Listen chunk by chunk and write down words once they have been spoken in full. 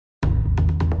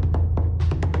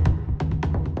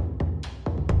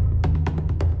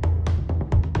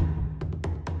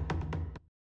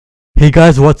Hey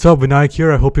guys, what's up? Vinayak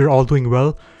here. I hope you're all doing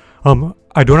well.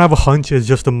 I don't have a hunch, it's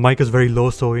just the mic is very low,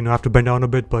 so I have to bend down a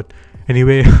bit. But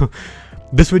anyway,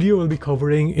 this video will be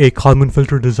covering a Kalman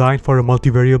filter design for a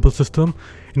multivariable system.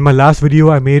 In my last video,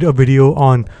 I made a video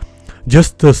on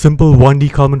just the simple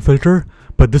 1D Kalman filter,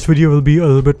 but this video will be a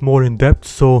little bit more in depth.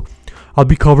 So I'll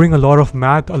be covering a lot of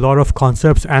math, a lot of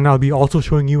concepts, and I'll be also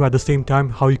showing you at the same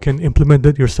time how you can implement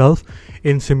it yourself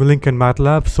in Simulink and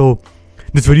MATLAB. So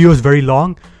this video is very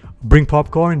long. Bring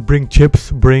popcorn, bring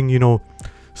chips, bring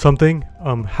something,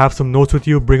 have some notes with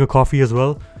you, bring a coffee as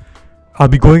well. I'll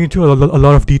be going into a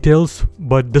lot of details,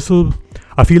 but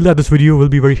I feel that this video will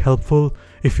be very helpful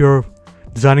if you're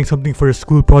designing something for your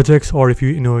school projects, or if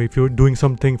if you're doing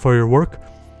something for your work,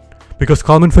 because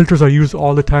Kalman filters are used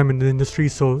all the time in the industry,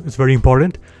 so it's very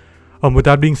important. With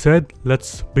that being said,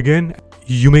 let's begin.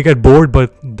 You may get bored,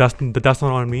 but that's not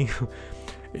on me.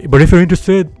 But if you're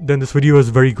interested, then this video is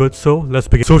very good, so let's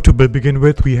begin. So to begin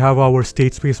with, we have our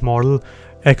state space model.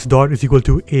 X dot is equal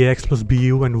to ax plus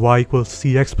bu and y equals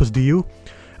cx plus du.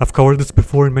 I've covered this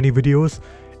before in many videos.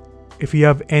 If we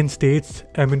have n states,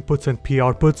 m inputs and p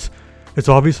outputs, it's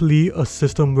obviously a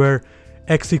system where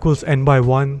x equals n by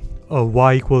 1,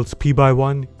 y equals p by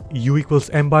 1, u equals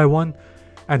m by 1,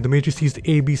 and the matrices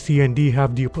a, b, c, and d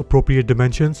have the appropriate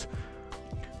dimensions.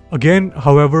 Again,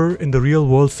 however, in the real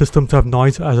world, systems have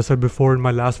noise, as I said before in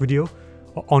my last video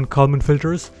on Kalman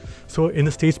filters. So in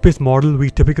the state space model, we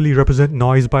typically represent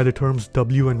noise by the terms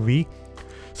w and v.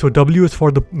 So w is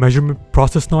for the measurement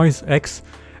process noise, x,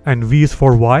 and v is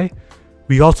for y.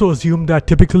 We also assume that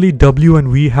typically w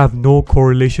and v have no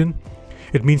correlation.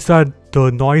 It means that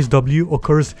the noise w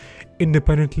occurs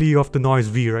independently of the noise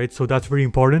v, right? So that's very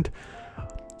important.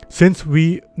 Since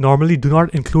we normally do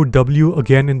not include w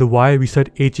again in the y, we set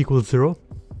h equals 0.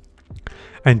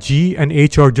 And g and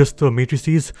h are just the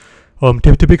matrices.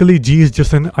 Typically g is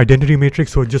just an identity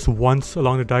matrix, so just once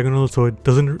along the diagonal, so it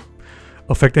doesn't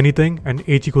affect anything, and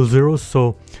h equals 0.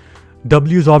 So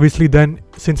w is obviously then,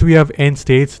 since we have n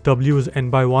states, w is n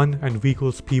by 1 and v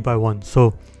equals p by 1.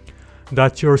 So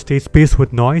that's your state space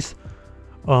with noise.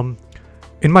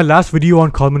 In my last video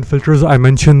on Kalman filters, I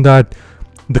mentioned that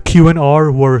the q and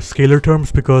r were scalar terms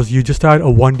because you just had a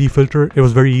 1D filter. It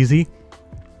was very easy.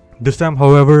 This time,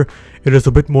 however, it is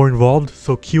a bit more involved.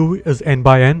 So q is n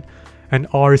by n and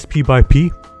r is p by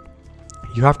p.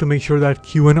 You have to make sure that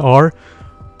q and r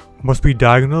must be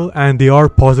diagonal and they are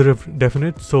positive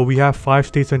definite. So we have 5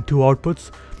 states and 2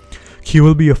 outputs. Q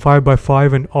will be a 5 by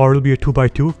 5 and r will be a 2 by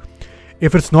 2.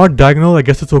 If it's not diagonal, I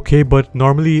guess it's okay, but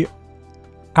normally,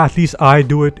 at least I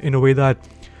do it in a way that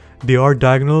they are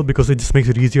diagonal because it just makes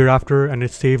it easier after and it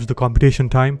saves the computation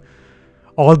time.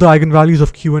 All the eigenvalues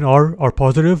of q and r are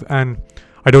positive, and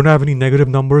I don't have any negative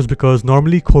numbers because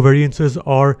normally covariances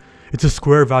are, it's a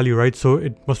square value, right? So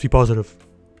it must be positive.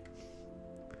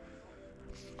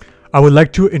 I would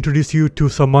like to introduce you to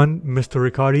someone, Mr.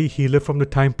 Riccatti. He lived from the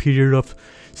time period of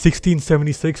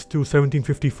 1676 to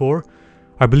 1754.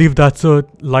 I believe that's a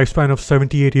lifespan of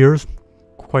 78 years,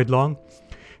 quite long.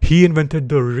 He invented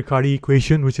the Riccatti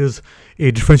equation, which is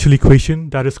a differential equation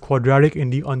that is quadratic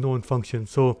in the unknown function.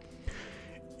 So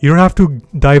you don't have to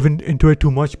dive into it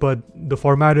too much, but the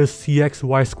format is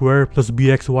cxy squared plus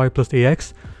bxy plus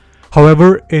ax.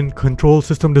 However, in control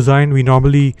system design, we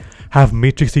normally have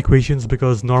matrix equations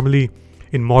because normally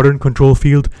in modern control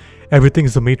field, everything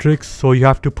is a matrix. So you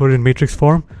have to put it in matrix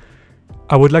form.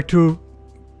 I would like to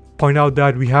point out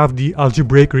that we have the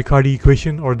algebraic Riccatti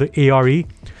equation, or the ARE.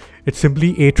 It's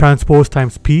simply A transpose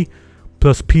times P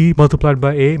plus P multiplied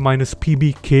by A minus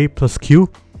PBK plus Q.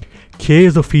 K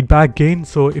is the feedback gain.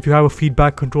 So if you have a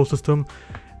feedback control system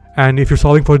and if you're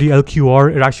solving for the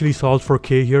LQR, it actually solves for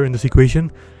K here in this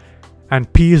equation.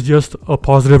 And P is just a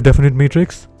positive definite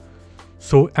matrix.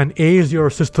 So, and A is your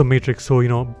system matrix. So,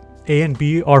 A and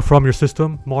B are from your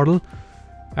system model,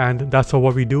 and that's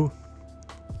what we do.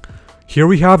 Here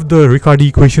we have the Riccatti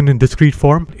equation in discrete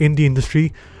form. In the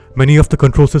industry, many of the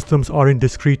control systems are in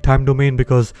discrete time domain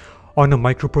because on a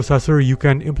microprocessor, you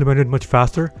can implement it much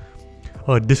faster.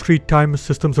 Discrete time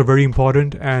systems are very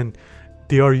important and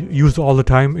they are used all the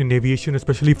time in aviation,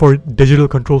 especially for digital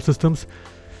control systems.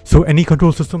 So any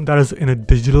control system that is in a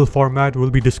digital format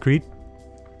will be discrete.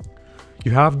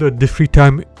 You have the discrete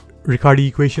time Riccatti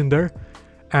equation there,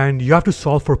 and you have to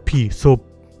solve for P. So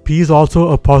P is also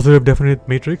a positive definite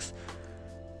matrix.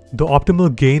 The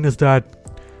optimal gain is that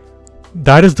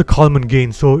is the Kalman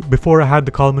gain. So before I had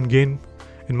the Kalman gain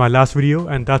in my last video,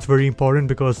 and that's very important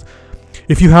because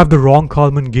if you have the wrong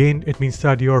Kalman gain, it means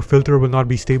that your filter will not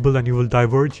be stable and you will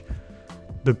diverge.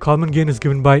 The Kalman gain is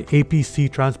given by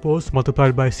APC transpose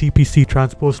multiplied by CPC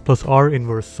transpose plus R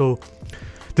inverse. So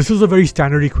this is a very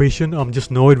standard equation.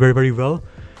 Just know it very, very well.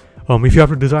 If you have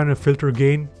to design a filter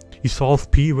gain, you solve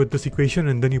P with this equation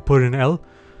and then you put in L.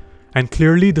 And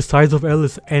clearly the size of L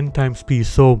is N times P.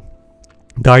 So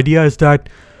the idea is that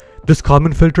this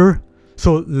Kalman filter,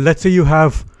 so let's say you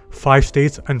have 5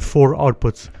 states and 4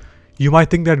 outputs. You might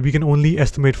think that we can only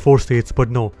estimate 4 states, but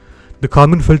no. The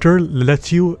Kalman filter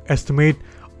lets you estimate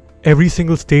every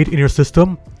single state in your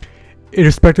system,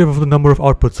 irrespective of the number of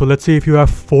outputs. So let's say if you have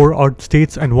 4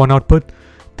 states and 1 output,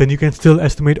 then you can still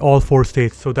estimate all 4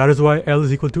 states. So that is why L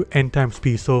is equal to N times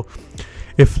P. So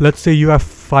if let's say you have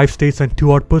 5 states and 2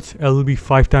 outputs, L will be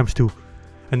 5 times 2.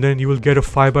 And then you will get a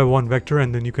 5 by 1 vector,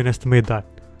 and then you can estimate that.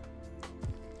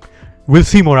 We'll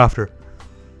see more after.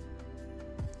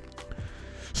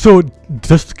 So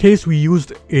just in case, we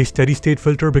used a steady state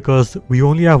filter because we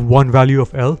only have one value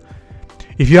of L.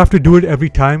 If you have to do it every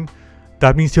time,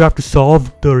 that means you have to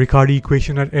solve the Riccatti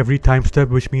equation at every time step,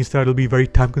 which means that it'll be very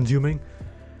time consuming.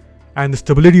 And the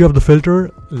stability of the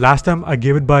filter, last time I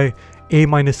gave it by A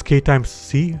minus K times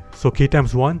C, so K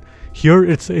times 1. Here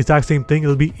it's the exact same thing,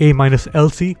 it'll be A minus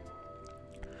LC.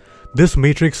 This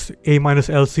matrix A minus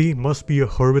LC must be a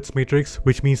Hurwitz matrix,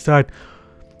 which means that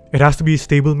it has to be a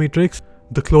stable matrix.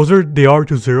 The closer they are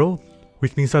to 0,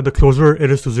 which means that the closer it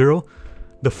is to 0,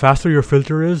 the faster your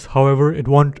filter is. However, it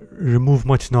won't remove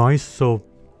much noise, so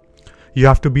you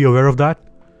have to be aware of that.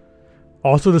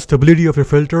 Also, the stability of your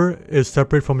filter is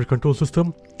separate from your control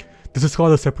system. This is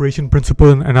called the separation principle,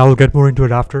 and I will get more into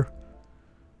it after.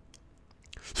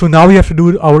 So now we have to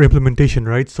do our implementation,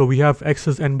 right? So we have x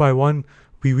is n by 1.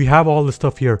 We have all the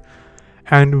stuff here.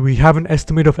 And we have an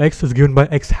estimate of x is given by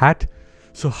x hat.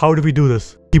 So how do we do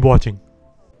this? Keep watching.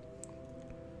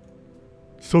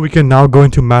 So we can now go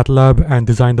into MATLAB and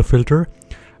design the filter.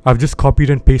 I've just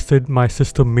copied and pasted my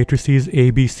system matrices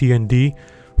A, B, C, and D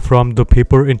from the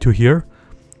paper into here.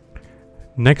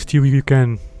 Next, you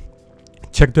can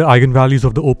check the eigenvalues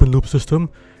of the open loop system.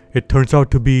 It turns out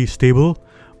to be stable,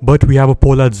 but we have a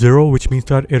pole at 0, which means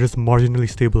that it is marginally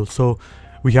stable. So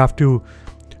we have to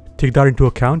take that into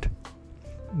account.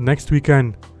 Next, we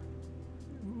can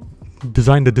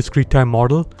design the discrete time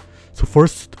model. So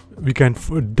first, we can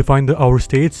define our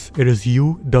states. It is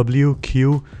U, W,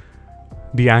 Q,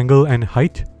 the angle, and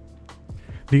height.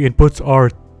 The inputs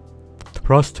are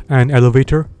thrust and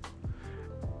elevator.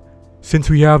 Since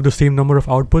we have the same number of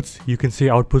outputs, you can say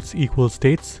outputs equal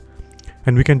states.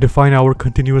 And we can define our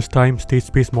continuous time state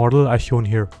space model as shown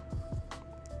here.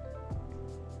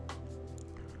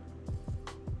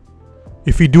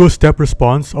 If we do a step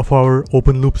response of our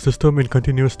open loop system in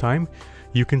continuous time,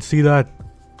 you can see that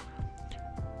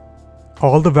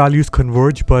all the values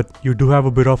converge, but you do have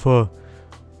a bit of a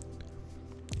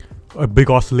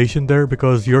big oscillation there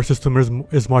because your system is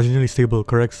marginally stable,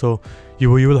 correct? So you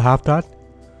will have that.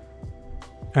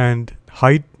 And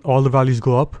height, all the values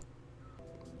go up.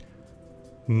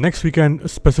 Next, we can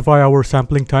specify our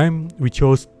sampling time. We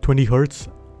chose 20 Hertz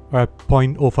at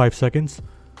 0.05 seconds.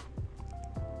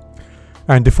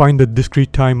 And define the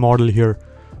discrete time model here.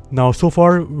 Now, so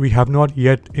far, we have not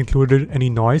yet included any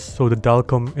noise, so that'll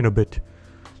come in a bit.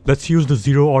 Let's use the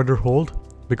 0 order hold,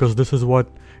 because this is what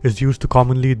is used to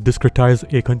commonly discretize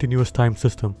a continuous time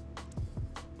system.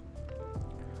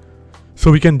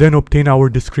 So we can then obtain our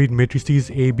discrete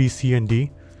matrices A, B, C, and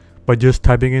D by just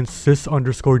typing in sys_d.a.b.c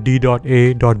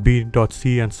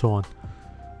and so on.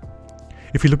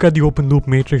 If you look at the open loop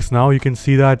matrix now, you can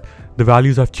see that the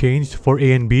values have changed for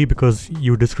A and B because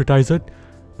you discretize it,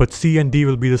 but C and D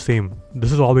will be the same.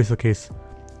 This is always the case.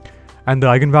 And the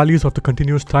eigenvalues of the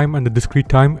continuous time and the discrete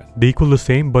time, they equal the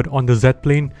same, but on the Z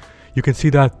plane, you can see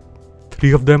that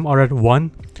 3 of them are at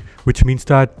 1, which means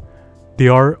that they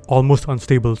are almost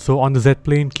unstable. So on the Z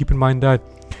plane, keep in mind that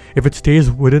if it stays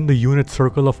within the unit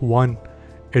circle of 1,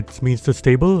 it means it's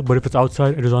stable, but if it's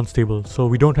outside, it is unstable. So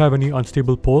we don't have any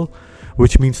unstable pole,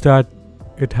 which means that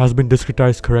it has been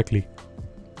discretized correctly.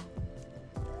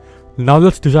 Now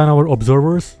let's design our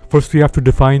observers. First, we have to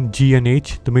define G and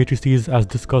H, the matrices as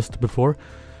discussed before.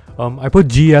 I put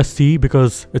G as C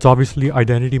because it's obviously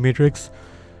identity matrix,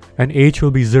 and H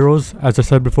will be zeros, as I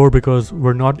said before, because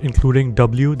we're not including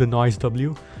W, the noise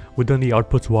W, within the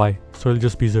outputs Y, so it'll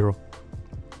just be 0.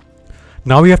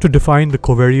 Now we have to define the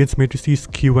covariance matrices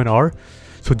Q and R.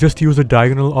 So just use a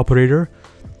diagonal operator.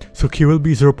 So Q will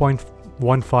be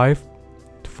 0.15,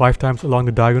 5 times along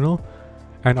the diagonal,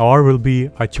 and R will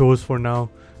be, I chose for now,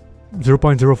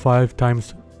 0.05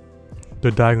 times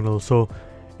the diagonal. So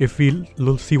if we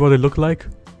see what they look like,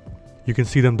 you can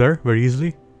see them there very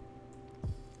easily.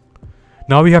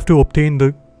 Now we have to obtain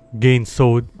the gains.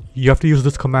 So you have to use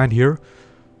this command here,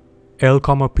 L,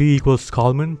 P equals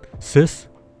Kalman sys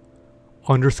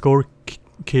underscore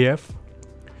kf,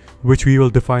 which we will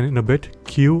define in a bit,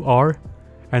 q, r,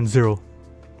 and 0.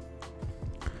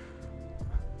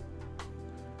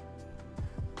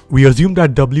 We assume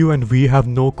that w and v have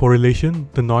no correlation,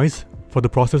 the noise for the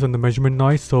process and the measurement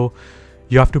noise, so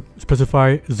you have to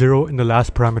specify 0 in the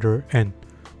last parameter, n.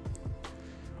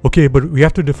 Okay, but we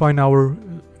have to define our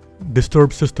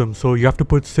disturbed system, so you have to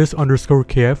put sys underscore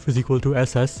kf is equal to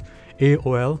ss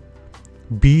aol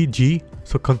bg,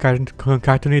 so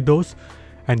concatenate those,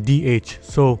 and dh.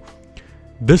 So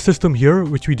this system here,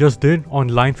 which we just did on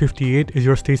line 58, is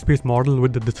your state space model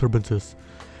with the disturbances.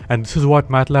 And this is what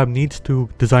MATLAB needs to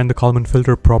design the Kalman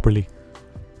filter properly.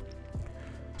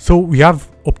 So we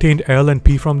have obtained L and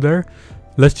P from there.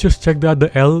 Let's just check that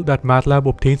the L that MATLAB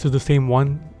obtains is the same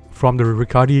one from the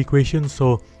Riccatti equation.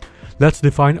 So let's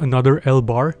define another L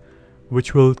bar,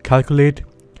 which will calculate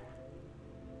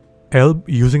L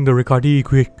using the Riccatti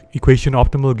equation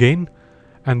optimal gain,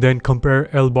 and then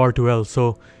compare L bar to L.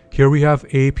 So here we have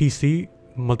APC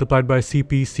multiplied by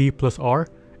CPC plus R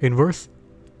inverse.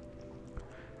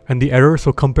 And the error,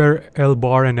 so compare L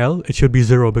bar and L, it should be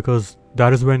 0, because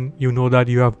that is when you know that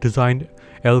you have designed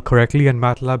L correctly and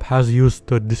MATLAB has used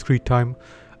the discrete time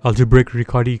algebraic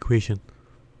Riccatti equation.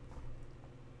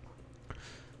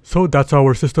 So that's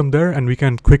our system there, and we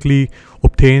can quickly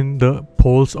obtain the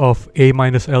poles of A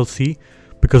minus LC,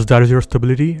 because that is your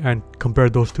stability, and compare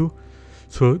those two.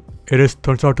 So it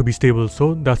turns out to be stable.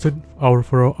 So that's it, our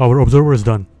observer is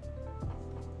done.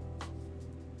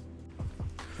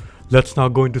 Let's now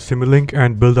go into Simulink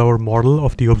and build our model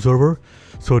of the observer.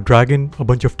 So drag in a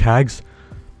bunch of tags.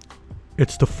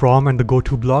 It's the from and the go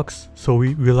to blocks. So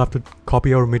we'll have to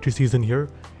copy our matrices in here,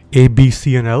 A, B,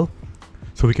 C, and L.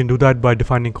 So we can do that by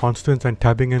defining constants and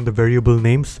tabbing in the variable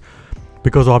names,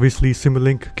 because obviously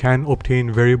Simulink can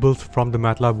obtain variables from the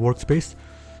MATLAB workspace.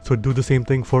 So do the same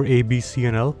thing for A, B, C,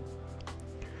 and L.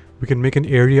 We can make an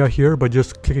area here by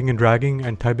just clicking and dragging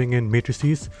and typing in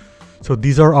matrices. So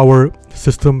these are our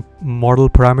system model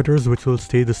parameters, which will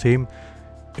stay the same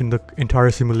in the entire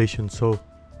simulation. So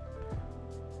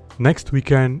next we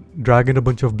can drag in a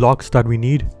bunch of blocks that we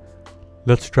need.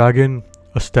 Let's drag in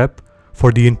a step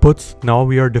for the inputs. Now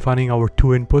we are defining our two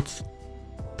inputs,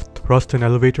 thrust and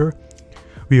elevator.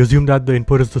 We assume that the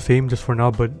input is the same just for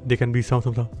now, but they can be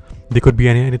they could be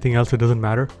anything else, it doesn't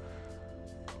matter.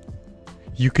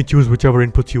 You can choose whichever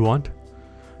inputs you want.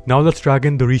 Now let's drag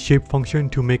in the reshape function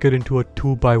to make it into a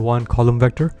 2x1 column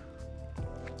vector.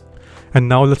 And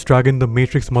now let's drag in the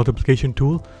matrix multiplication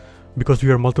tool, because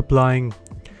we are multiplying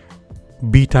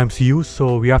B times U,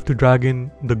 so we have to drag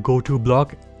in the goto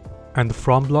block and the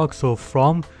from block. So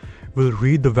from will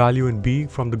read the value in B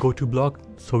from the goto block,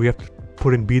 so we have to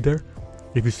put in B there.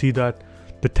 If you see that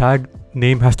the tag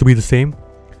name has to be the same,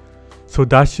 so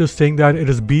that's just saying that it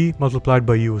is B multiplied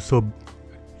by U. So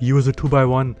U is a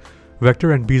 2x1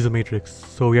 vector and B is a matrix,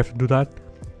 so we have to do that.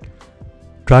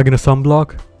 Drag in a sum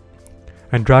block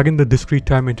and drag in the discrete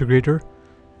time integrator.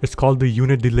 It's called the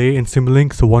unit delay in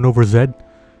Simulink, so 1 over Z.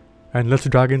 And let's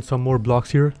drag in some more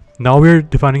blocks here. Now we're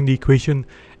defining the equation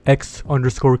x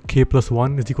underscore k plus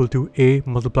 1 is equal to A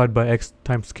multiplied by x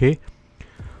times k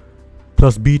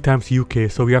plus B times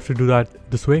UK. So we have to do that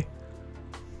this way.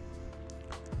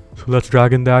 So let's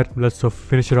drag in that. Let's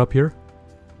finish it up here.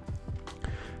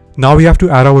 Now we have to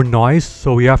add our noise,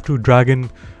 so we have to drag in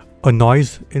a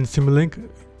noise in Simulink.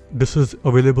 This is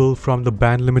available from the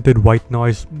band limited white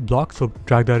noise block, so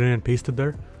drag that in and paste it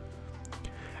there.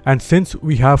 And since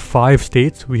we have 5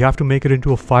 states, we have to make it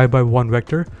into a 5x1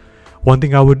 vector. One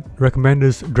thing I would recommend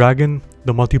is drag in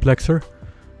the multiplexer,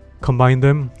 combine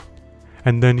them,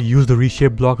 and then use the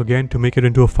reshape block again to make it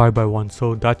into a 5x1.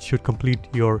 So that should complete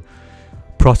your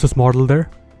process model there.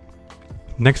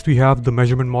 Next we have the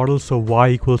measurement model, so y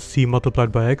equals c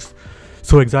multiplied by x.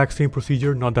 So exact same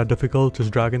procedure, not that difficult.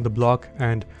 Just drag in the block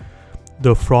and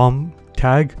the from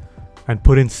tag and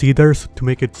put in c there to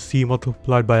make it c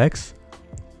multiplied by x.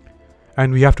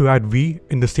 And we have to add v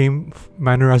in the same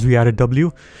manner as we added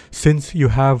w. Since you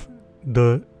have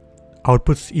the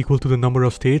outputs equal to the number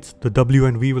of states, the w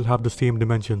and v will have the same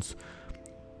dimensions.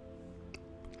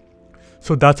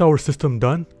 So that's our system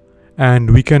done,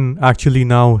 and we can actually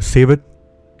now save it,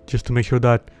 just to make sure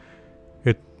that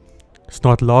it's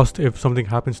not lost if something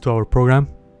happens to our program.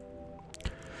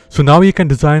 So now we can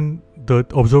design the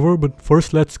observer, but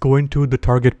first let's go into the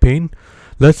target pane.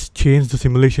 Let's change the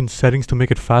simulation settings to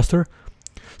make it faster.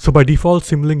 So by default,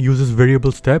 Simulink uses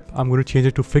variable step. I'm going to change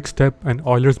it to fixed step and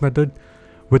Euler's method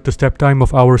with the step time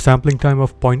of our sampling time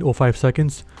of 0.05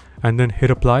 seconds, and then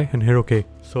hit apply and hit OK.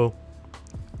 So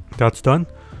that's done.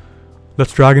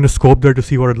 Let's drag in a scope there to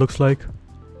see what it looks like.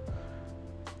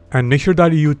 And make sure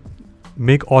that you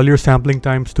make all your sampling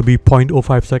times to be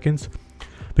 0.05 seconds,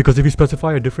 because if you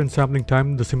specify a different sampling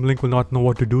time, the Simulink will not know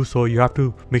what to do. So you have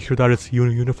to make sure that it's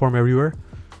uniform everywhere.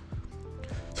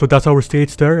 So that's our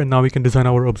states there, and now we can design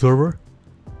our observer.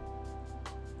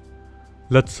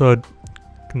 Let's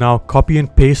now copy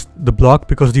and paste the block,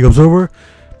 because the observer,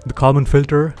 the Kalman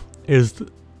filter, is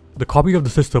the copy of the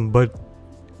system, but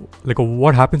like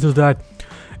what happens is that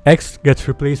X gets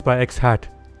replaced by X hat.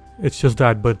 It's just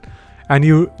that, and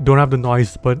you don't have the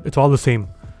noise, but it's all the same.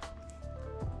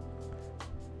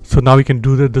 So now we can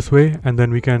do that this way, and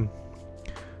then we can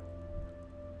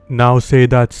now say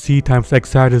that C times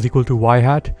X hat is equal to Y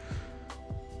hat.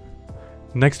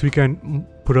 Next we can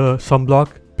put a sum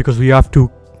block, because we have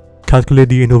to calculate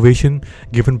the innovation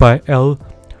given by L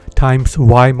times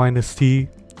Y minus C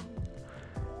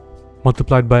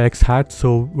multiplied by X hat.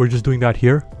 So we're just doing that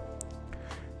here.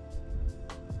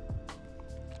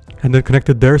 And then connect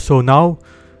it there. So now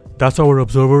that's our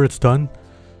observer, it's done.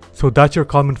 So that's your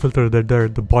Kalman filter there,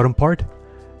 the bottom part.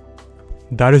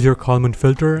 That is your Kalman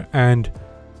filter, and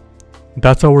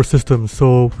that's our system.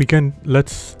 So we can,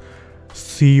 let's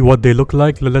see what they look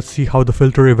like. Let's see how the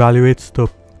filter evaluates the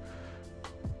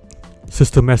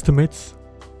system estimates.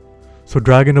 So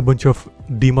drag in a bunch of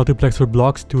demultiplexer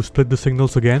blocks to split the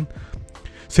signals again.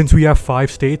 Since we have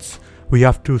 5 states, we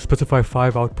have to specify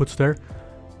 5 outputs there,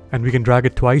 and we can drag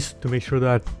it twice to make sure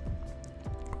that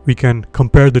we can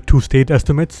compare the 2 state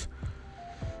estimates.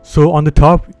 So on the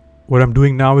top, what I'm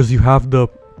doing now is you have the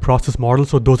process model.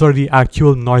 So those are the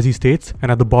actual noisy states,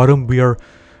 and at the bottom we are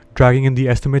dragging in the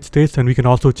estimate states, and we can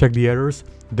also check the errors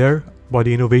there by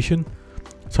the innovation.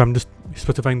 So I'm just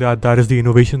specifying that that is the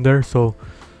innovation there. So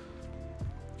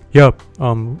yeah,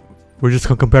 we're just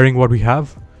comparing what we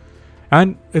have,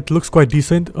 and it looks quite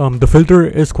decent. The filter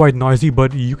is quite noisy,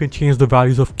 but you can change the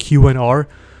values of Q and R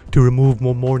to remove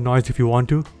more noise if you want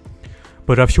to.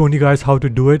 But I've shown you guys how to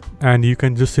do it, and you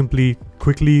can just simply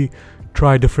quickly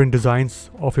try different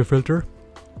designs of your filter.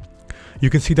 You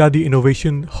can see that the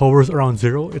innovation hovers around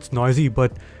 0. It's noisy,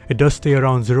 but it does stay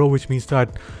around 0, which means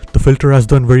that the filter has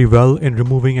done very well in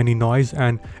removing any noise,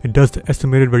 and it does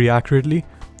estimate it very accurately.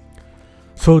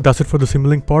 So that's it for the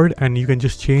Simulink part, and you can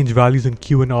just change values in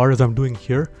Q and R as I'm doing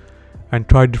here, and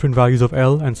try different values of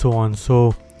L and so on.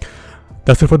 So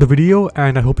that's it for the video,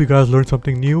 and I hope you guys learned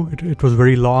something new. It was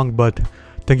very long, but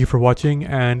thank you for watching,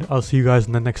 and I'll see you guys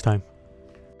in the next time.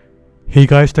 Hey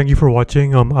guys, thank you for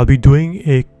watching. I'll be doing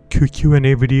a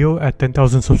Q&A video at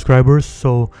 10,000 subscribers.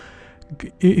 So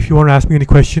if you want to ask me any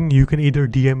question, you can either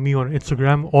DM me on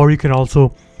Instagram, or you can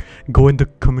also go in the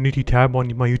community tab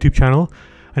on my YouTube channel,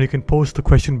 and you can post the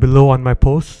question below on my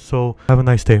post. So have a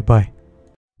nice day. Bye.